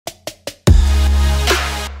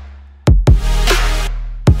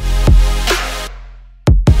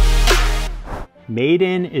Made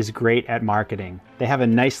In is great at marketing. They have a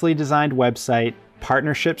nicely designed website,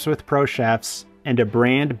 partnerships with pro chefs, and a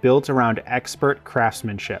brand built around expert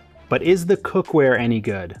craftsmanship. But is the cookware any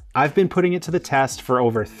good? I've been putting it to the test for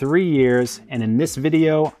over 3 years, and in this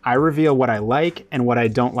video, I reveal what I like and what I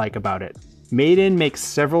don't like about it. Made In makes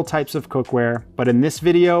several types of cookware, but in this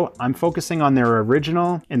video, I'm focusing on their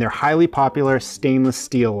original and their highly popular stainless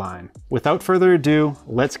steel line. Without further ado,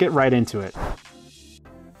 let's get right into it.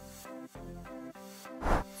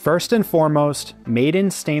 First and foremost, Made In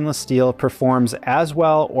stainless steel performs as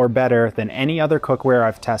well or better than any other cookware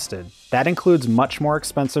I've tested. That includes much more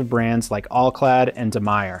expensive brands like All-Clad and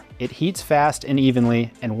Meyer. It heats fast and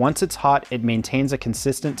evenly, and once it's hot, it maintains a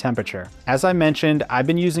consistent temperature. As I mentioned, I've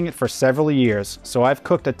been using it for several years, so I've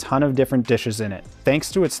cooked a ton of different dishes in it.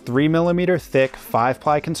 Thanks to its 3mm thick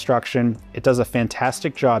 5-ply construction, it does a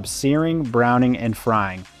fantastic job searing, browning, and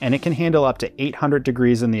frying, and it can handle up to 800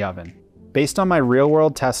 degrees in the oven. Based on my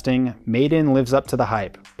real-world testing, Made In lives up to the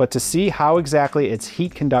hype, but to see how exactly its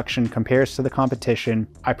heat conduction compares to the competition,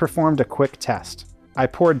 I performed a quick test. I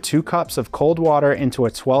poured 2 cups of cold water into a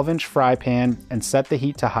 12-inch fry pan and set the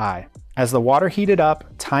heat to high. As the water heated up,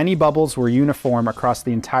 tiny bubbles were uniform across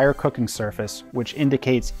the entire cooking surface, which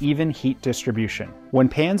indicates even heat distribution. When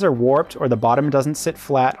pans are warped or the bottom doesn't sit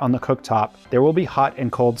flat on the cooktop, there will be hot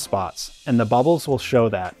and cold spots, and the bubbles will show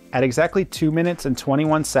that. At exactly 2 minutes and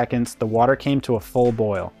 21 seconds, the water came to a full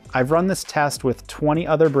boil. I've run this test with 20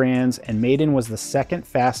 other brands, and Made In was the second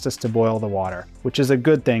fastest to boil the water, which is a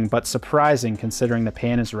good thing, but surprising considering the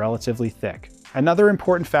pan is relatively thick. Another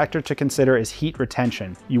important factor to consider is heat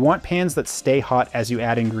retention. You want pans that stay hot as you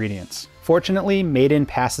add ingredients. Fortunately, Made In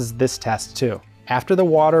passes this test too. After the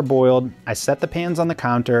water boiled, I set the pans on the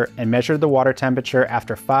counter and measured the water temperature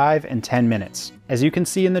after 5 and 10 minutes. As you can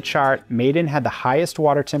see in the chart, Made In had the highest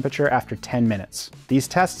water temperature after 10 minutes. These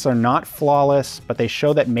tests are not flawless, but they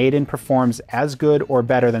show that Made In performs as good or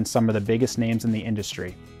better than some of the biggest names in the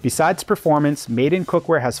industry. Besides performance, Made In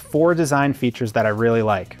cookware has 4 design features that I really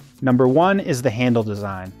like. Number 1 is the handle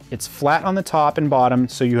design. It's flat on the top and bottom,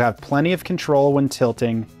 so you have plenty of control when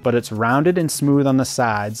tilting, but it's rounded and smooth on the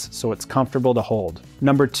sides, so it's comfortable to hold.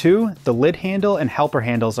 Number 2, the lid handle and helper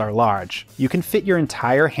handles are large. You can fit your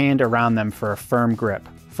entire hand around them for a firm grip.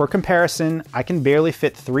 For comparison, I can barely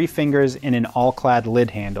fit 3 fingers in an All-Clad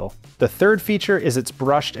lid handle. The third feature is its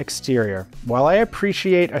brushed exterior. While I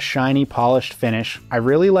appreciate a shiny, polished finish, I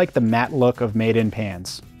really like the matte look of Made In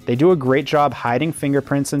pans. They do a great job hiding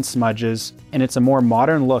fingerprints and smudges, and it's a more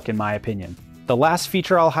modern look in my opinion. The last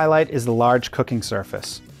feature I'll highlight is the large cooking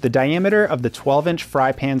surface. The diameter of the 12-inch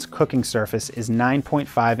fry pan's cooking surface is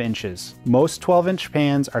 9.5 inches. Most 12-inch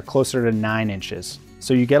pans are closer to 9 inches,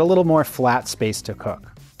 so you get a little more flat space to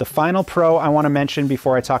cook. The final pro I want to mention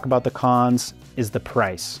before I talk about the cons is the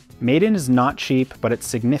price. Made In is not cheap, but it's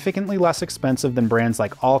significantly less expensive than brands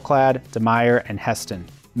like All-Clad, Meyer, and Heston.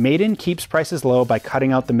 Made In keeps prices low by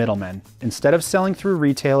cutting out the middlemen. Instead of selling through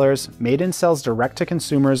retailers, Made In sells direct to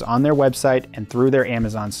consumers on their website and through their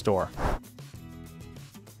Amazon store.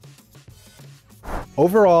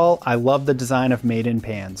 Overall, I love the design of Made In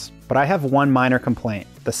pans, but I have one minor complaint.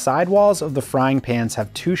 The sidewalls of the frying pans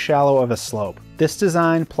have too shallow of a slope. This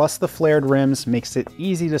design plus the flared rims makes it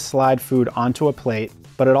easy to slide food onto a plate,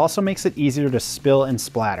 but it also makes it easier to spill and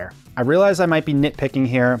splatter. I realize I might be nitpicking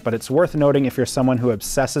here, but it's worth noting if you're someone who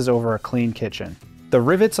obsesses over a clean kitchen. The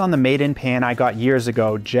rivets on the Made In pan I got years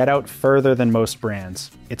ago jet out further than most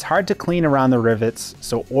brands. It's hard to clean around the rivets,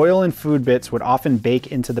 so oil and food bits would often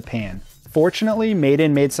bake into the pan. Fortunately, Made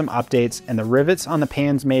In made some updates, and the rivets on the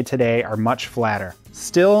pans made today are much flatter.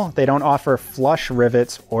 Still, they don't offer flush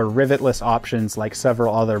rivets or rivetless options like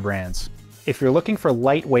several other brands. If you're looking for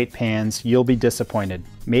lightweight pans, you'll be disappointed.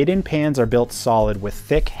 Made In pans are built solid with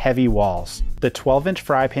thick, heavy walls. The 12-inch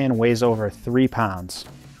fry pan weighs over 3 pounds.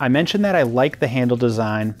 I mentioned that I like the handle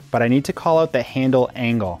design, but I need to call out the handle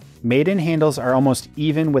angle. Made In handles are almost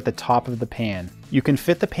even with the top of the pan. You can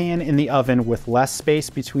fit the pan in the oven with less space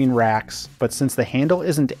between racks, but since the handle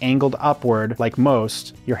isn't angled upward like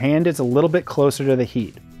most, your hand is a little bit closer to the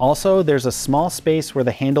heat. Also, there's a small space where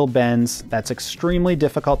the handle bends that's extremely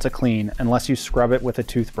difficult to clean unless you scrub it with a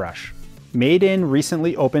toothbrush. Made In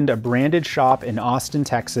recently opened a branded shop in Austin,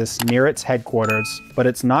 Texas near its headquarters, but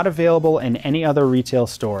it's not available in any other retail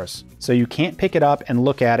stores, so you can't pick it up and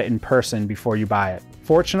look at it in person before you buy it.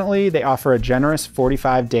 Fortunately, they offer a generous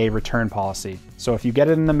 45-day return policy, so if you get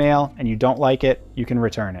it in the mail and you don't like it, you can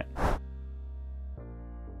return it.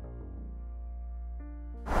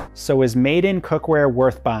 So is Made In cookware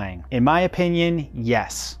worth buying? In my opinion,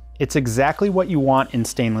 yes. It's exactly what you want in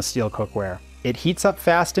stainless steel cookware. It heats up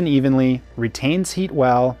fast and evenly, retains heat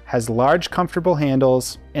well, has large comfortable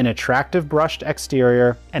handles, an attractive brushed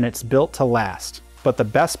exterior, and it's built to last. But the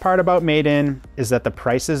best part about Made In is that the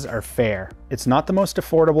prices are fair. It's not the most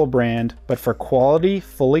affordable brand, but for quality,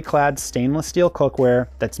 fully clad stainless steel cookware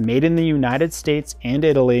that's made in the United States and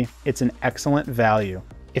Italy, it's an excellent value.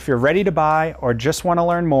 If you're ready to buy or just want to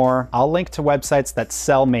learn more, I'll link to websites that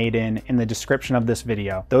sell Made In the description of this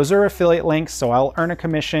video. Those are affiliate links, so I'll earn a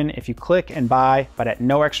commission if you click and buy, but at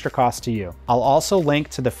no extra cost to you. I'll also link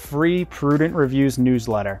to the free Prudent Reviews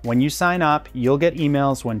newsletter. When you sign up, you'll get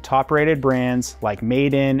emails when top-rated brands like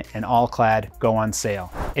Made In and All-Clad go on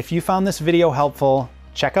sale. If you found this video helpful,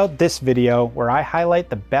 check out this video where I highlight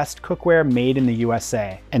the best cookware made in the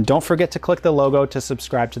USA. And don't forget to click the logo to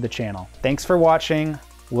subscribe to the channel. Thanks for watching.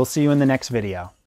 We'll see you in the next video.